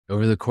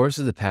Over the course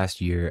of the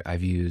past year,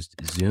 I've used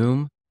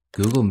Zoom,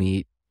 Google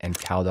Meet, and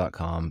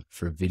Cal.com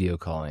for video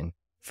calling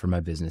for my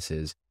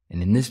businesses.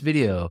 And in this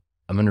video,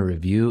 I'm going to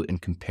review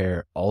and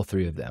compare all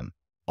three of them.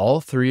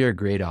 All three are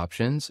great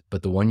options,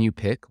 but the one you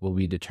pick will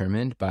be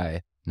determined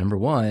by number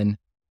one,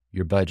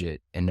 your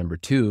budget, and number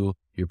two,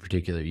 your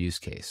particular use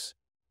case.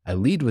 I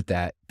lead with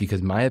that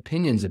because my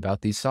opinions about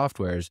these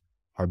softwares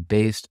are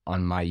based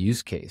on my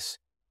use case.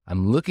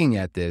 I'm looking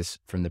at this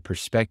from the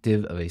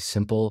perspective of a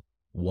simple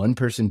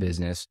one-person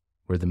business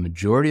where the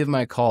majority of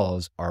my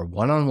calls are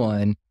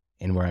one-on-one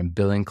and where I'm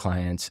billing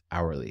clients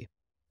hourly.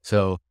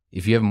 So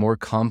if you have more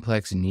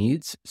complex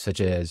needs, such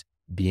as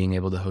being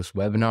able to host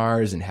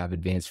webinars and have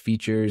advanced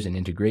features and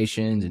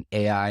integrations and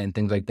AI and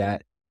things like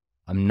that,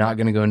 I'm not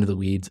going to go into the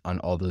weeds on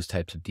all those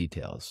types of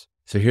details.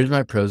 So here's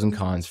my pros and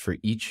cons for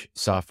each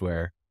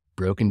software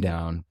broken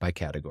down by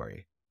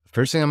category.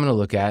 First thing I'm going to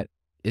look at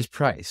is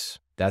price.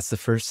 That's the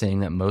first thing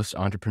that most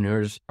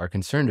entrepreneurs are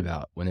concerned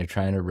about when they're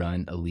trying to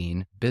run a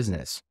lean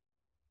business.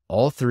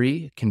 All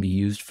three can be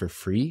used for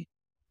free,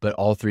 but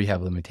all three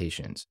have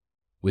limitations.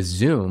 With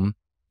Zoom,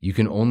 you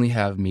can only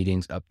have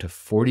meetings up to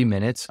 40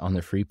 minutes on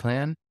the free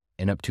plan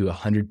and up to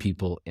 100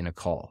 people in a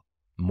call.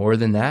 More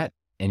than that,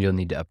 and you'll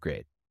need to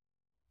upgrade.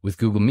 With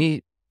Google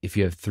Meet, if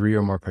you have 3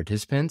 or more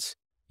participants,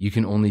 you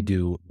can only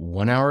do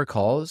 1-hour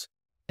calls,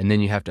 and then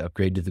you have to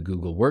upgrade to the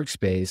Google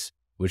Workspace,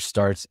 which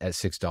starts at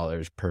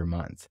 $6 per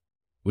month.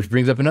 Which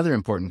brings up another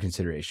important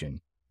consideration.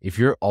 If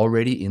you're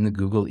already in the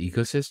Google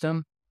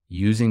ecosystem,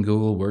 using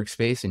Google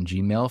Workspace and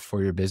Gmail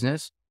for your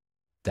business,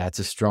 that's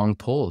a strong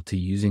pull to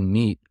using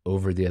Meet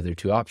over the other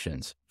two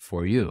options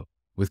for you.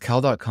 With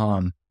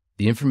Cal.com,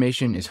 the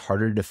information is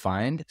harder to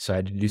find, so I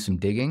had to do some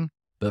digging.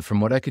 But from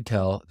what I could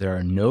tell, there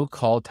are no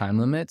call time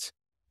limits,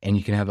 and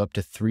you can have up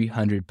to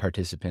 300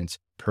 participants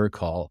per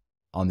call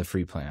on the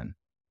free plan.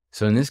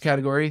 So in this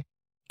category,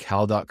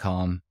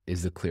 Cal.com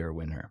is the clear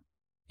winner.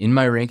 In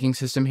my ranking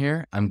system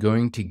here, I'm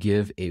going to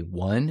give a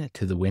 1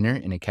 to the winner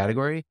in a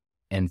category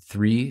and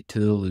 3 to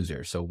the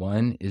loser. So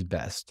 1 is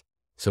best.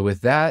 So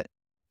with that,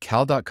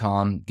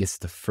 Cal.com gets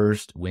the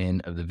first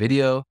win of the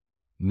video,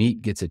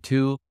 Meet gets a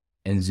 2,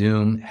 and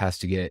Zoom has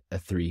to get a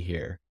 3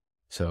 here.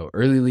 So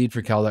early lead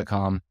for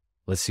Cal.com.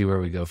 Let's see where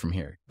we go from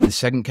here. The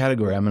second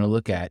category I'm going to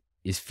look at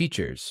is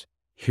features.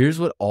 Here's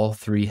what all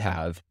three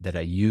have that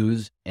I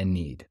use and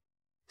need.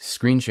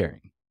 Screen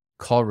sharing,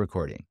 call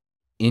recording,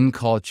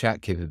 in-call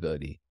chat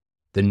capability,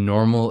 the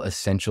normal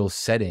essential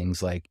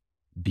settings like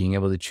being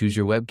able to choose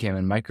your webcam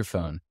and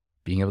microphone,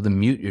 being able to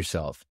mute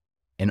yourself,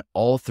 and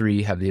all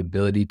three have the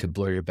ability to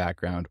blur your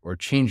background or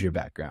change your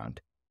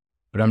background.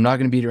 But I'm not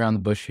going to beat around the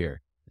bush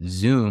here.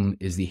 Zoom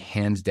is the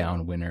hands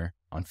down winner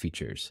on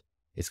features.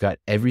 It's got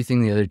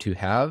everything the other two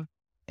have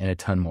and a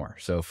ton more.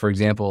 So for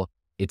example,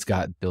 it's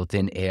got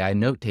built-in AI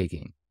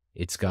note-taking.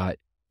 It's got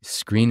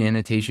screen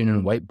annotation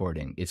and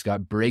whiteboarding. It's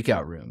got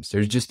breakout rooms.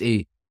 There's just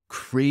a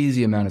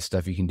crazy amount of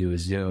stuff you can do with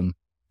Zoom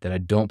that I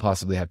don't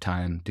possibly have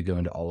time to go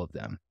into all of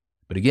them.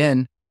 But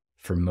again,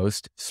 for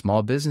most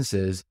small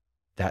businesses,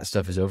 that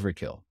stuff is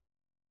overkill.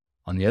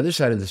 On the other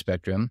side of the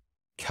spectrum,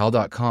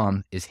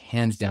 Cal.com is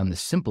hands down the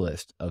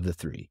simplest of the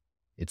three.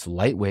 It's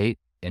lightweight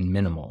and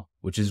minimal,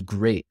 which is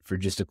great for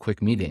just a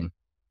quick meeting.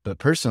 But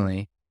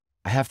personally,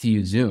 I have to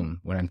use Zoom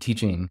when I'm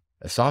teaching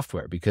a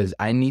software because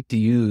I need to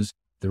use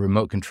the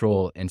remote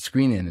control and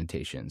screen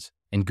annotations.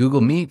 And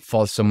Google Meet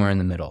falls somewhere in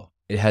the middle.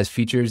 It has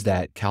features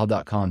that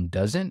Cal.com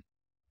doesn't,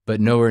 but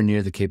nowhere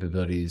near the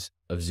capabilities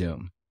of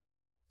Zoom.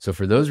 So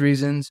for those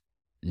reasons,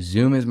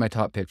 Zoom is my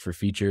top pick for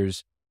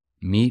features,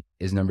 Meet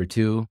is number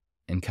 2,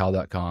 and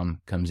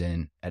Cal.com comes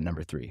in at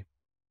number 3.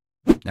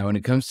 Now, when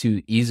it comes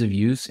to ease of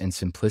use and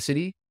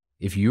simplicity,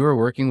 if you are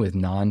working with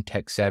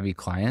non-tech savvy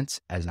clients,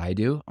 as I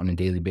do on a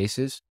daily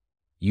basis,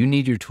 you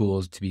need your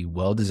tools to be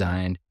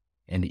well-designed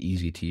and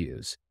easy to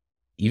use.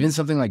 Even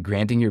something like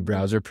granting your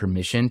browser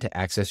permission to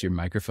access your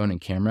microphone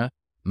and camera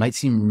might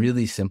seem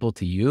really simple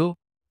to you,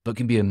 but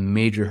can be a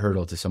major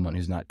hurdle to someone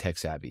who's not tech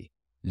savvy.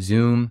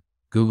 Zoom,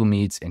 Google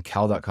Meets, and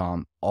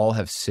Cal.com all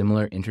have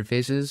similar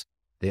interfaces.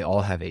 They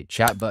all have a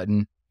chat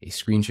button, a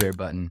screen share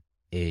button,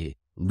 a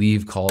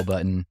leave call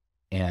button,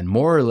 and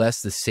more or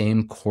less the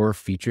same core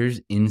features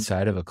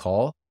inside of a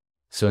call.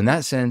 So in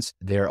that sense,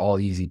 they're all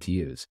easy to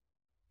use.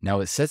 Now,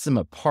 what sets them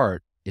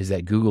apart is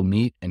that Google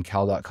Meet and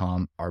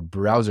Cal.com are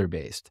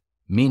browser-based,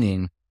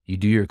 meaning you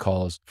do your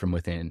calls from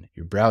within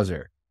your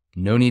browser.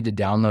 No need to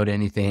download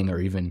anything or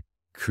even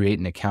create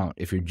an account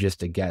if you're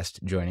just a guest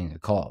joining a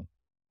call.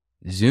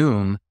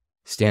 Zoom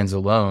stands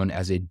alone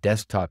as a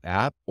desktop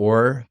app,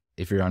 or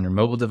if you're on your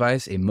mobile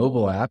device, a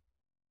mobile app,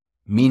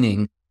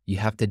 meaning you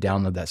have to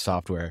download that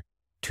software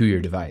to your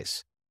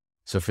device.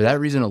 So for that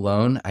reason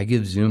alone, I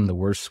give Zoom the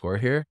worst score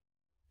here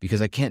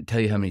because I can't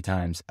tell you how many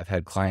times I've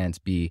had clients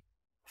be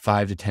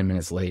 5 to 10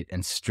 minutes late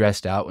and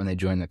stressed out when they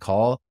join the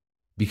call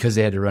because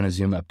they had to run a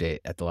Zoom update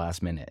at the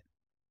last minute.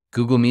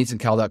 Google Meets and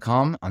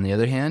Cal.com, on the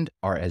other hand,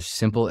 are as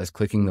simple as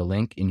clicking the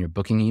link in your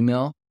booking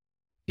email.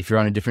 If you're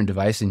on a different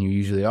device than you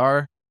usually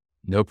are,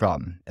 no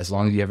problem. As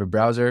long as you have a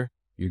browser,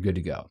 you're good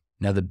to go.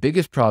 Now, the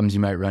biggest problems you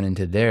might run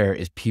into there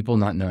is people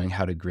not knowing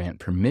how to grant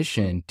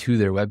permission to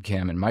their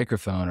webcam and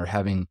microphone, or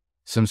having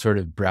some sort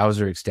of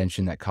browser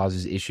extension that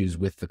causes issues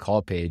with the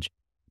call page.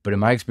 But in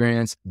my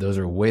experience, those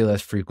are way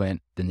less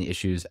frequent than the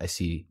issues I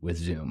see with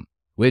Zoom,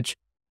 which,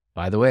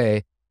 by the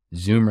way,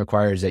 Zoom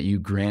requires that you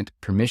grant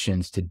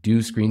permissions to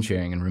do screen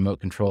sharing and remote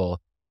control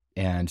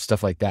and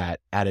stuff like that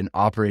at an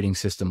operating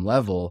system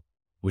level,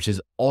 which has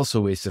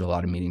also wasted a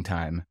lot of meeting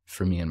time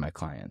for me and my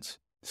clients.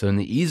 So in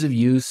the ease of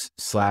use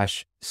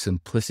 /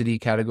 simplicity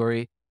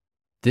category,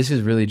 this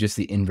is really just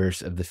the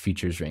inverse of the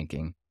features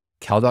ranking.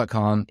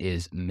 Cal.com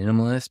is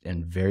minimalist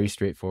and very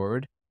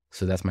straightforward,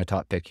 so that's my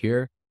top pick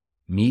here.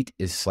 Meet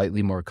is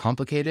slightly more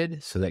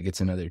complicated, so that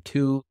gets another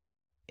 2.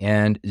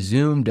 And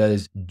Zoom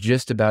does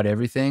just about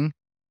everything,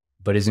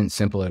 but isn't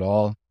simple at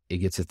all. It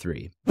gets a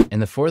 3.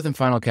 And the fourth and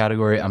final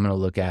category I'm going to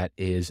look at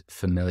is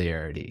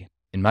familiarity.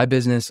 In my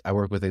business, I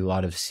work with a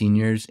lot of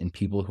seniors and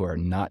people who are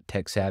not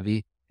tech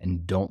savvy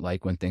and don't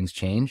like when things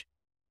change.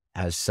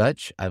 As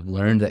such, I've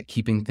learned that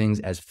keeping things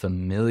as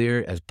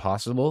familiar as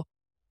possible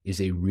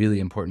is a really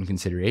important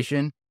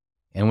consideration.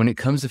 And when it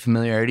comes to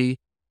familiarity,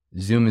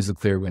 Zoom is the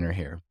clear winner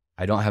here.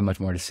 I don't have much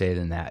more to say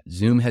than that.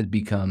 Zoom has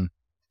become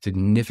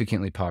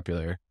significantly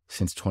popular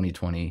since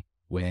 2020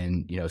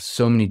 when,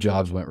 so many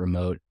jobs went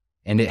remote.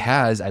 And it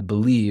has, I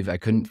believe, I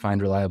couldn't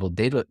find reliable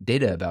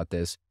data about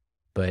this,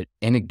 but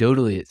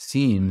anecdotally, it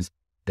seems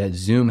that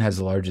Zoom has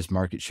the largest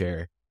market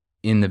share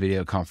in the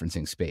video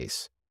conferencing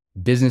space.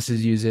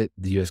 Businesses use it,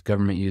 the US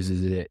government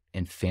uses it,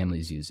 and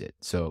families use it.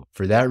 So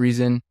for that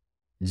reason,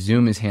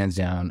 Zoom is hands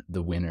down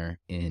the winner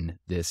in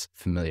this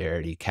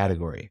familiarity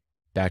category.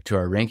 Back to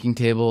our ranking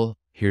table,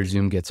 here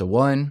Zoom gets a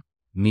 1,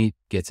 Meet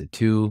gets a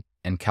 2,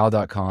 and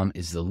Cal.com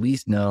is the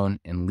least known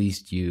and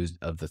least used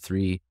of the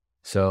 3,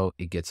 so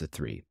it gets a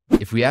 3.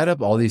 If we add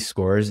up all these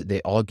scores,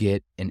 they all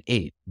get an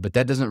 8, but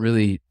that doesn't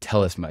really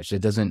tell us much.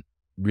 It doesn't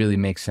really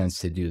make sense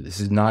to do. This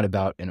is not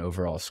about an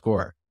overall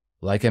score.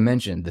 Like I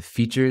mentioned, the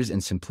features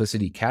and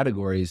simplicity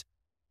categories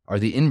are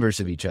the inverse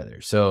of each other.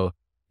 So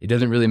it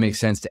doesn't really make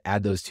sense to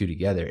add those two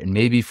together. And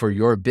maybe for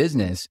your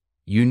business,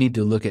 you need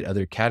to look at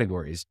other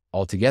categories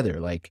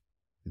altogether, like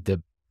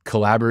the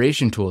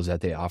collaboration tools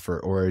that they offer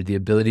or the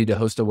ability to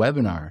host a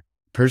webinar.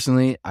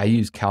 Personally, I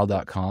use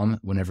Cal.com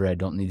whenever I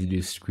don't need to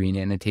do screen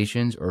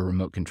annotations or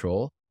remote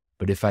control.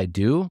 But if I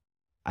do,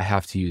 I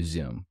have to use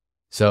Zoom.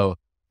 So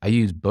I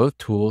use both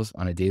tools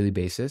on a daily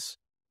basis.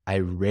 I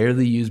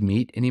rarely use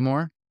Meet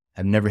anymore.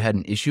 I've never had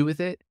an issue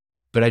with it,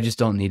 but I just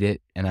don't need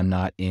it, and I'm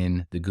not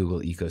in the Google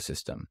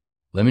ecosystem.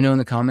 Let me know in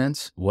the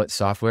comments what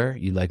software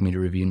you'd like me to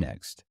review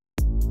next.